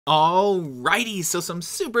Alrighty, so some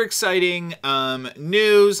super exciting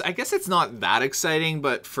news. I guess it's not that exciting,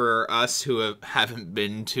 but for us who haven't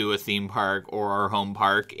been to a theme park or our home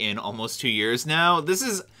park in almost 2 years now, this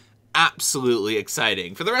is absolutely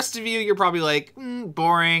exciting. For the rest of you, you're probably like,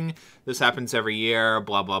 boring, this happens every year,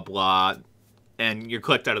 blah, blah, blah, and you're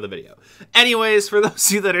clicked out of the video. Anyways, for those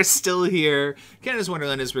of you that are still here, Canada's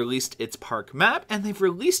Wonderland has released its park map, and they've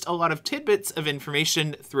released a lot of tidbits of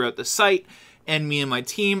information throughout the site. And me and my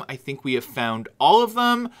team, I think we have found all of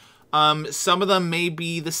them. Some of them may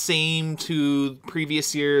be the same to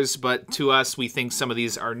previous years, but to us, we think some of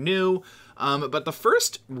these are new. But the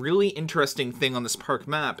first really interesting thing on this park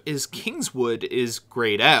map is Kingswood is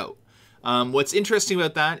grayed out. What's interesting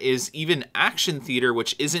about that is even Action Theater,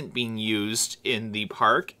 which isn't being used in the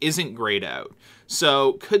park, isn't grayed out.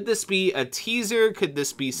 So could this be a teaser? Could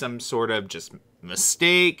this be some sort of just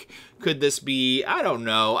mistake? Could this be, I don't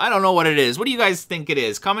know what it is. What do you guys think it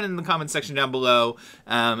is? Comment in the comment section down below,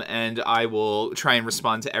 and I will try and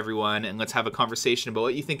respond to everyone, and let's have a conversation about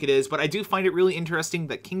what you think it is. But I do find it really interesting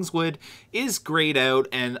that Kingswood is grayed out,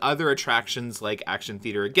 and other attractions like Action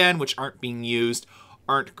Theater again, which aren't being used,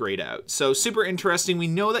 aren't grayed out. So super interesting. We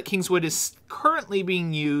know that Kingswood is currently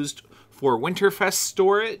being used for Winterfest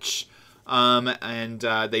storage.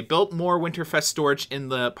 They built more Winterfest storage in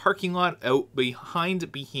the parking lot out behind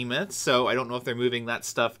Behemoth, so I don't know if they're moving that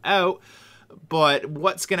stuff out, but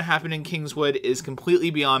what's going to happen in Kingswood is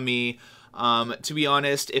completely beyond me. To be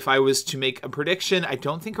honest, if I was to make a prediction, I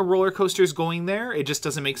don't think a roller coaster is going there. It just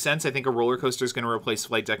doesn't make sense. I think a roller coaster is going to replace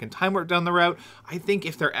Flight Deck and Time Warp down the route. I think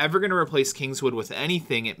if they're ever going to replace Kingswood with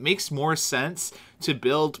anything, it makes more sense to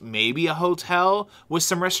build maybe a hotel with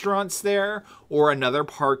some restaurants there, or another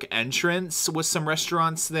park entrance with some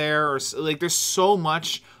restaurants there. Or like, there's so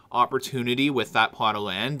much opportunity with that plot of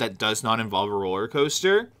land that does not involve a roller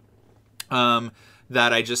coaster.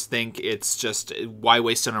 That I just think it's just, why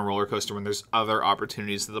waste on a roller coaster when there's other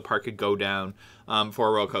opportunities that the park could go down for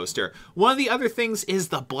a roller coaster. One of the other things is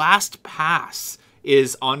the Blast Pass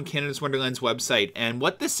is on Canada's Wonderland's website. And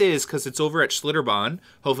what this is, because it's over at Schlitterbahn,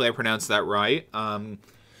 hopefully I pronounced that right.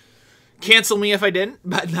 Cancel me if I didn't,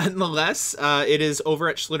 but nonetheless, it is over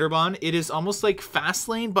at Schlitterbahn. It is almost like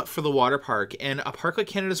Fastlane, but for the water park. And a park like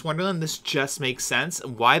Canada's Wonderland, this just makes sense.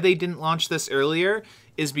 Why they didn't launch this earlier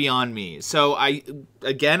is beyond me. So I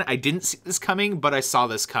didn't see this coming, but I saw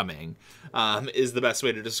this coming, is the best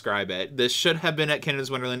way to describe it. This should have been at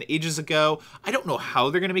Canada's Wonderland ages ago. I don't know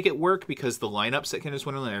how they're going to make it work, because the lineups at Canada's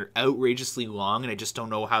Wonderland are outrageously long, and I just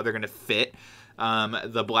don't know how they're going to fit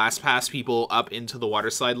the Blast Pass people up into the water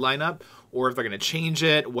slide lineup, or if they're going to change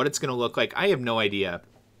it, what it's going to look like. I have no idea.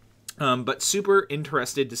 But super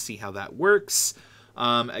interested to see how that works.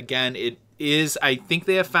 Again, it is, I think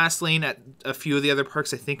they have Fastlane at a few of the other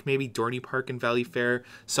parks. I think maybe Dorney Park and Valley Fair.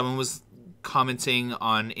 Someone was commenting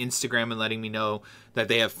on Instagram and letting me know that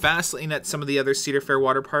they have Fastlane at some of the other Cedar Fair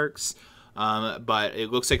water parks. But it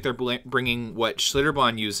looks like they're bringing what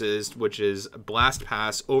Schlitterbahn uses, which is Blast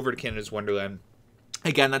Pass, over to Canada's Wonderland.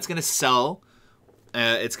 Again, that's going to sell.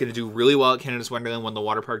 It's going to do really well at Canada's Wonderland when the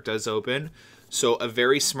water park does open. So a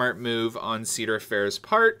very smart move on Cedar Fair's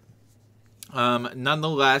part.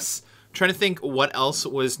 Nonetheless, trying to think what else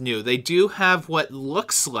was new. They do have what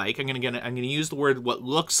looks like, I'm gonna use the word what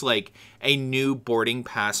looks like, a new boarding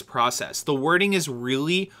pass process. The wording is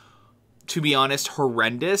really, to be honest,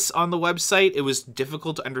 horrendous on the website. It was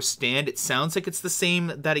difficult to understand. It sounds like it's the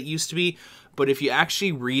same that it used to be, but if you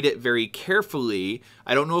actually read it very carefully,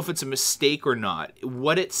 I don't know if it's a mistake or not.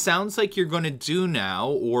 What it sounds like you're going to do now,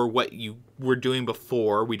 or what you were doing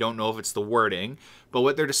before, we don't know if it's the wording, but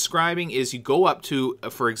what they're describing is you go up to,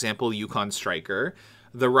 for example, Yukon Striker.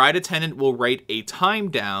 The ride attendant will write a time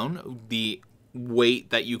down, the weight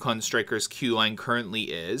that Yukon Striker's queue line currently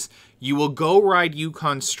is. You will go ride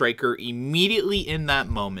Yukon Striker immediately in that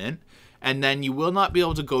moment, and then you will not be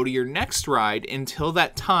able to go to your next ride until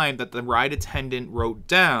that time that the ride attendant wrote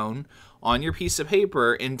down on your piece of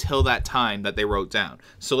paper, until that time that they wrote down.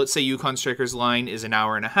 So let's say Yukon Striker's line is an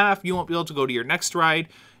hour and a half. You won't be able to go to your next ride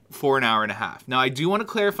for an hour and a half. Now, I do want to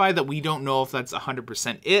clarify that we don't know if that's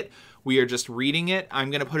 100% it. We are just reading it.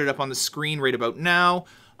 I'm going to put it up on the screen right about now.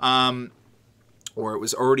 Or it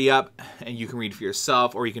was already up, and you can read for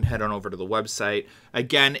yourself, or you can head on over to the website.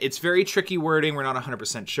 Again, it's very tricky wording. We're not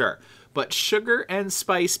 100% sure. But Sugar and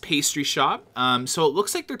Spice Pastry Shop. So it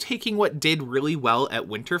looks like they're taking what did really well at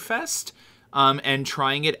Winterfest and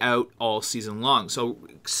trying it out all season long. So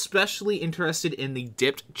especially interested in the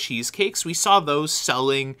dipped cheesecakes. We saw those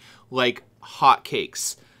selling like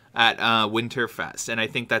hotcakes at Winterfest, and I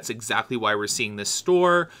think that's exactly why we're seeing this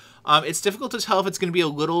store. It's difficult to tell if it's going to be a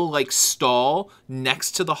little like stall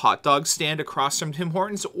next to the hot dog stand across from Tim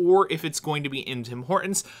Hortons or if it's going to be in Tim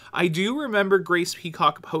Hortons. I do remember Grace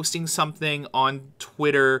Peacock posting something on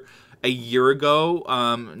Twitter a year ago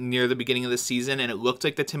near the beginning of the season, and it looked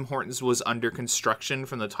like the Tim Hortons was under construction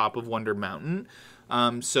from the top of Wonder Mountain.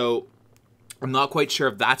 So I'm not quite sure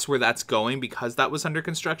if that's where that's going because that was under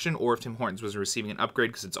construction or if Tim Hortons was receiving an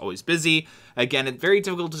upgrade because it's always busy. Again, it's very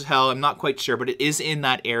difficult to tell. I'm not quite sure, but it is in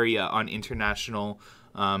that area on International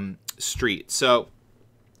Street. So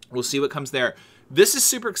we'll see what comes there. This is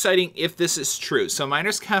super exciting if this is true. So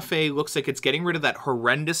Miners Cafe looks like it's getting rid of that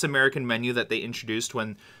horrendous American menu that they introduced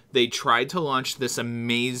when they tried to launch this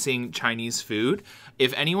amazing Chinese food.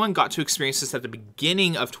 If anyone got to experience this at the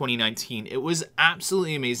beginning of 2019, it was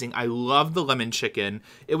absolutely amazing. I love the lemon chicken.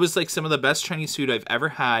 It was like some of the best Chinese food I've ever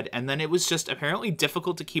had. And then it was just apparently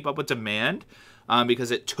difficult to keep up with demand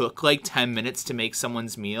because it took like 10 minutes to make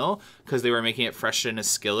someone's meal because they were making it fresh in a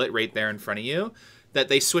skillet right there in front of you, that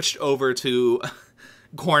they switched over to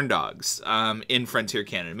corn dogs in Frontier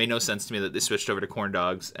Canada. It made no sense to me that they switched over to corn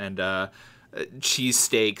dogs and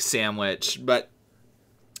cheesesteak sandwich, but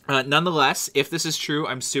nonetheless, if this is true,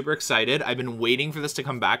 I'm super excited. I've been waiting for this to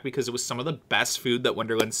come back because it was some of the best food that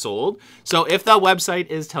Wonderland sold. So if that website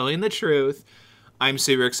is telling the truth, I'm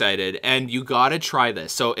super excited, and you gotta try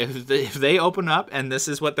this. So if they open up and this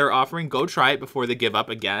is what they're offering, go try it before they give up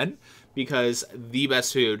again, because the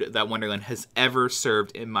best food that Wonderland has ever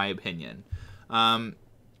served, in my opinion.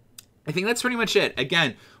 I think that's pretty much it.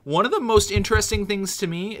 Again, one of the most interesting things to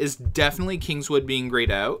me is definitely Kingswood being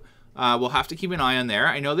grayed out. We'll have to keep an eye on there.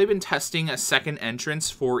 I know they've been testing a second entrance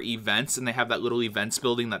for events, and they have that little events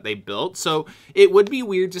building that they built. So it would be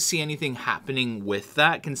weird to see anything happening with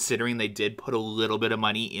that, considering they did put a little bit of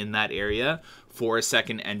money in that area for a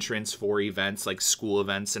second entrance for events like school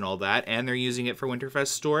events and all that, and they're using it for Winterfest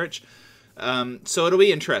storage. So it'll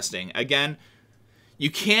be interesting. Again, you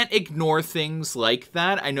can't ignore things like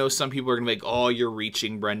that. I know some people are going to be like, oh, you're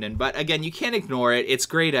reaching, Brendan. But again, you can't ignore it. It's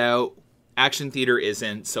grayed out. Action Theater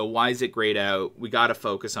isn't, so why is it grayed out? We got to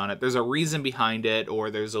focus on it. There's a reason behind it, or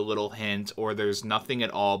there's a little hint, or there's nothing at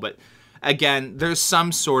all. But again, there's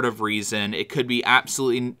some sort of reason. It could be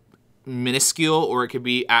absolutely minuscule, or it could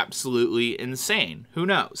be absolutely insane. Who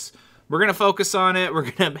knows? We're going to focus on it. We're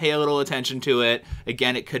going to pay a little attention to it.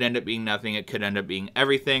 Again, it could end up being nothing. It could end up being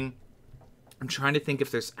everything. I'm trying to think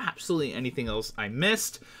if there's absolutely anything else I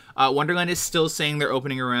missed. Wonderland is still saying they're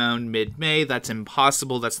opening around mid-May. That's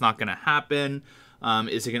impossible. That's not going to happen.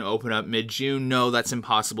 Is it going to open up mid-June? No, that's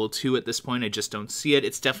impossible too at this point. I just don't see it.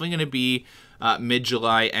 It's definitely going to be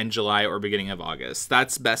mid-July, end July, or beginning of August.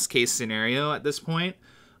 That's best case scenario at this point.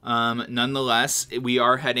 Nonetheless, we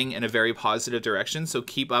are heading in a very positive direction, so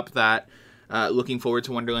keep up that looking forward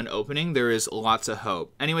to Wonderland opening. There is lots of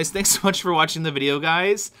hope. Anyways, thanks so much for watching the video,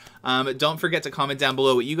 guys. Don't forget to comment down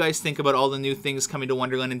below what you guys think about all the new things coming to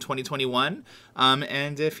Wonderland in 2021.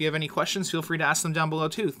 And if you have any questions, feel free to ask them down below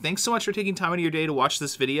too. Thanks so much for taking time out of your day to watch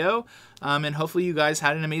this video. And hopefully you guys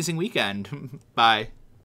had an amazing weekend. Bye.